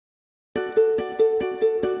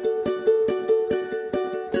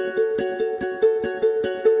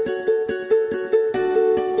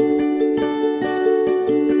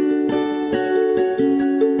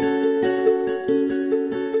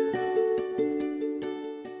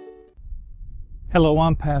Hello,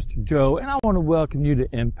 I'm Pastor Joe, and I want to welcome you to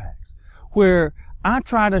Impacts, where I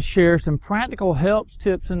try to share some practical helps,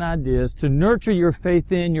 tips, and ideas to nurture your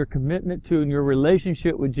faith in, your commitment to, and your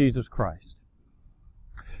relationship with Jesus Christ.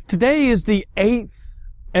 Today is the 8th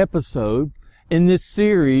episode in this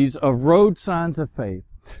series of Road Signs of Faith.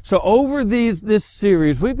 So over this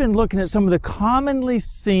series, we've been looking at some of the commonly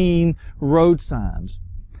seen road signs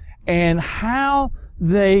and how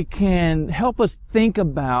they can help us think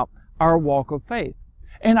about our walk of faith.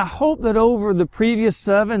 And I hope that over the previous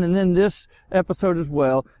 7 and then this episode as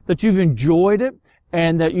well, that you've enjoyed it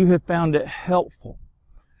and that you have found it helpful.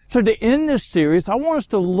 So to end this series, I want us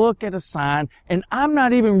to look at a sign, and I'm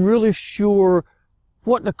not even really sure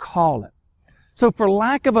what to call it. So for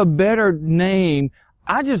lack of a better name,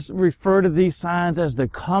 I just refer to these signs as the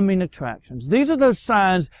coming attractions. These are those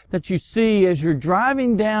signs that you see as you're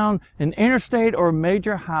driving down an interstate or a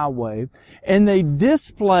major highway, and they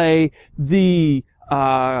display the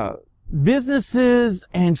businesses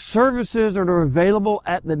and services that are available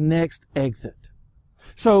at the next exit.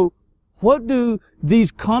 So what do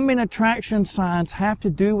these coming attraction signs have to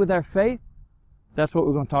do with our faith? That's what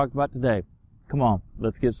we're going to talk about today. Come on,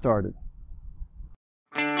 let's get started.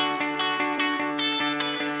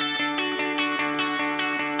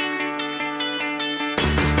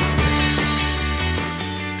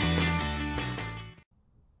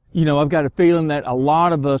 You know, I've got a feeling that a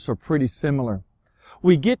lot of us are pretty similar.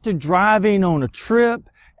 We get to driving on a trip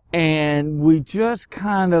and we just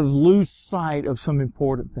kind of lose sight of some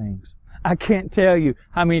important things. I can't tell you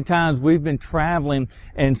how many times we've been traveling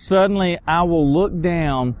and suddenly I will look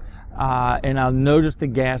down and I'll notice the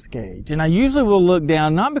gas gauge. And I usually will look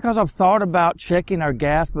down not because I've thought about checking our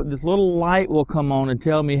gas, but this little light will come on and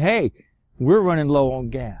tell me, hey, we're running low on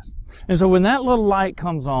gas. And so when that little light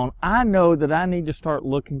comes on, I know that I need to start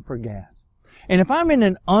looking for gas. And if I'm in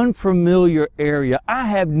an unfamiliar area, I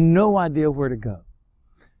have no idea where to go.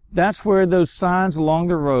 That's where those signs along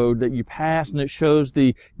the road that you pass and it shows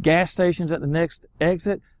the gas stations at the next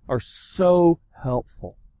exit are so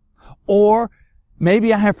helpful. Or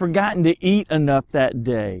maybe I have forgotten to eat enough that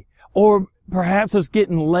day. Or perhaps it's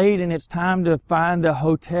getting late and it's time to find a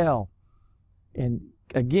hotel. And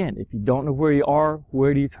again, if you don't know where you are,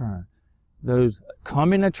 where do you turn? Those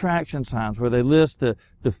coming attraction signs where they list the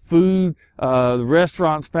food, the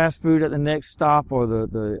restaurants, fast food at the next stop, or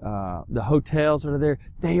the hotels that are there,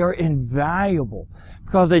 they are invaluable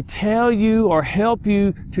because they tell you or help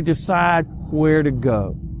you to decide where to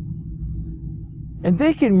go. And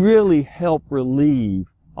they can really help relieve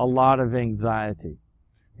a lot of anxiety.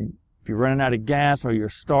 If you're running out of gas or you're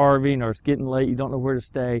starving or it's getting late, you don't know where to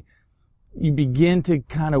stay, you begin to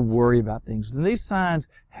kind of worry about things. And these signs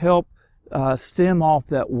help stem off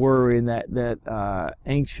that worry and that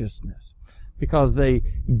anxiousness because they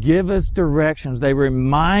give us directions. They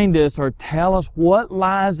remind us or tell us what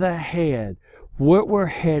lies ahead, what we're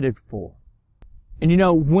headed for. And you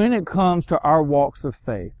know, when it comes to our walks of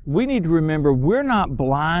faith, we need to remember we're not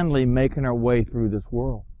blindly making our way through this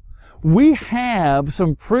world. We have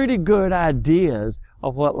some pretty good ideas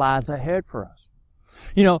of what lies ahead for us.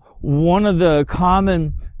 You know, one of the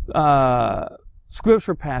common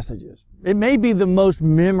scripture passages, it may be the most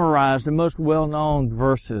memorized, the most well-known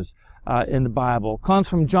verses in the Bible, comes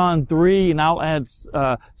from John 3, and I'll add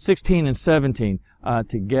 16 and 17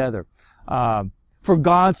 together. For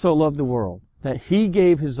God so loved the world that He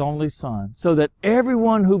gave His only Son, so that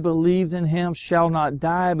everyone who believes in Him shall not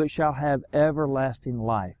die, but shall have everlasting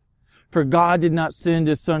life. For God did not send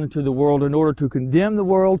His Son into the world in order to condemn the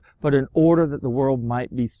world, but in order that the world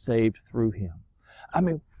might be saved through Him. I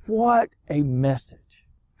mean, what a message.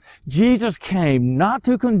 Jesus came not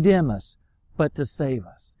to condemn us, but to save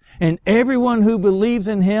us. And everyone who believes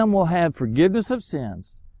in Him will have forgiveness of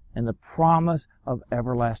sins and the promise of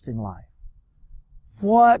everlasting life.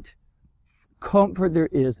 What comfort there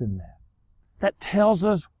is in that. That tells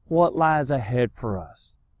us what lies ahead for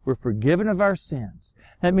us. We're forgiven of our sins.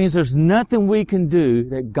 That means there's nothing we can do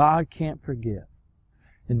that God can't forgive.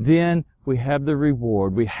 And then we have the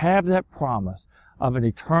reward. We have that promise of an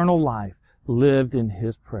eternal life lived in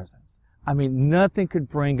His presence. I mean, nothing could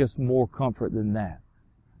bring us more comfort than that.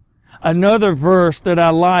 Another verse that I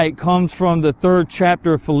like comes from the 3rd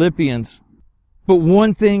chapter of Philippians. But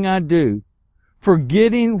one thing I do,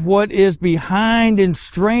 forgetting what is behind and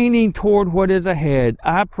straining toward what is ahead,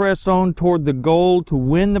 I press on toward the goal to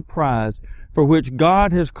win the prize for which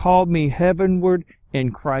God has called me heavenward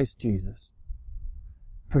in Christ Jesus.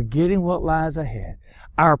 Forgetting what lies ahead.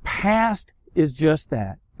 Our past is just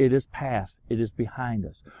that. It is past. It is behind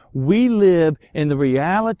us. We live in the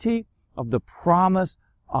reality of the promise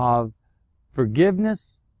of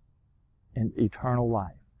forgiveness and eternal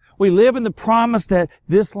life. We live in the promise that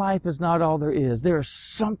this life is not all there is. There is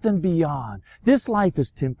something beyond. This life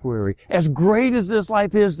is temporary. As great as this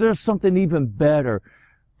life is, there's something even better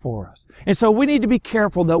for us. And so we need to be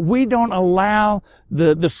careful that we don't allow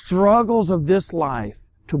the struggles of this life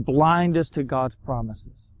to blind us to God's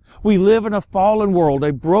promises. We live in a fallen world,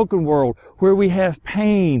 a broken world, where we have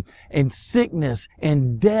pain and sickness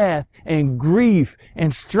and death and grief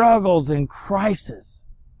and struggles and crisis.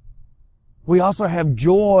 We also have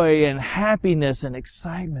joy and happiness and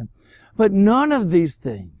excitement. But none of these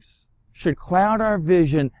things should cloud our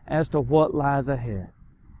vision as to what lies ahead.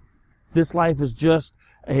 This life is just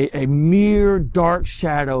a mere dark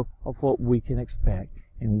shadow of what we can expect.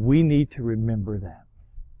 And we need to remember that.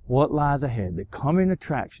 What lies ahead, the coming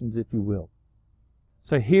attractions, if you will.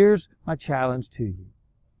 So here's my challenge to you.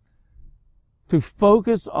 To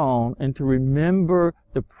focus on and to remember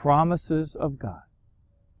the promises of God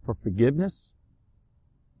for forgiveness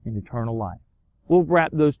and eternal life. We'll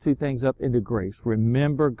wrap those two things up into grace.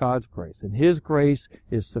 Remember God's grace. And His grace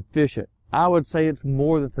is sufficient. I would say it's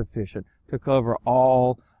more than sufficient to cover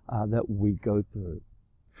all that we go through.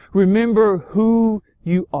 Remember who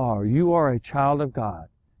you are. You are a child of God.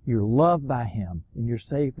 You're loved by Him and you're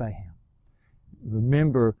saved by Him.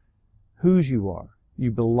 Remember whose you are. You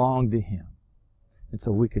belong to Him. And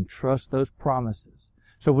so we can trust those promises.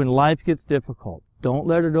 So when life gets difficult, don't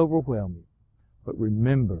let it overwhelm you. But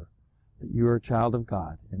remember that you're a child of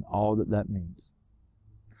God and all that that means.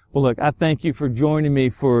 Well, look, I thank you for joining me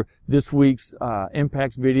for this week's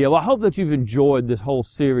Impacts video. I hope that you've enjoyed this whole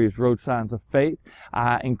series, Road Signs of Faith.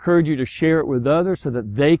 I encourage you to share it with others so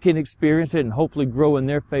that they can experience it and hopefully grow in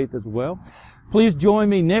their faith as well. Please join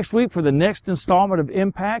me next week for the next installment of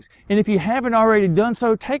Impacts. And if you haven't already done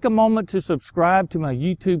so, take a moment to subscribe to my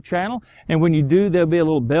YouTube channel. And when you do, there'll be a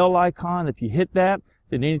little bell icon. If you hit that,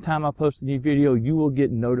 then anytime I post a new video, you will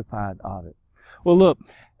get notified of it. Well, look,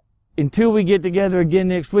 until we get together again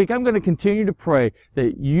next week, I'm going to continue to pray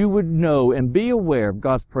that you would know and be aware of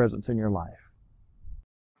God's presence in your life.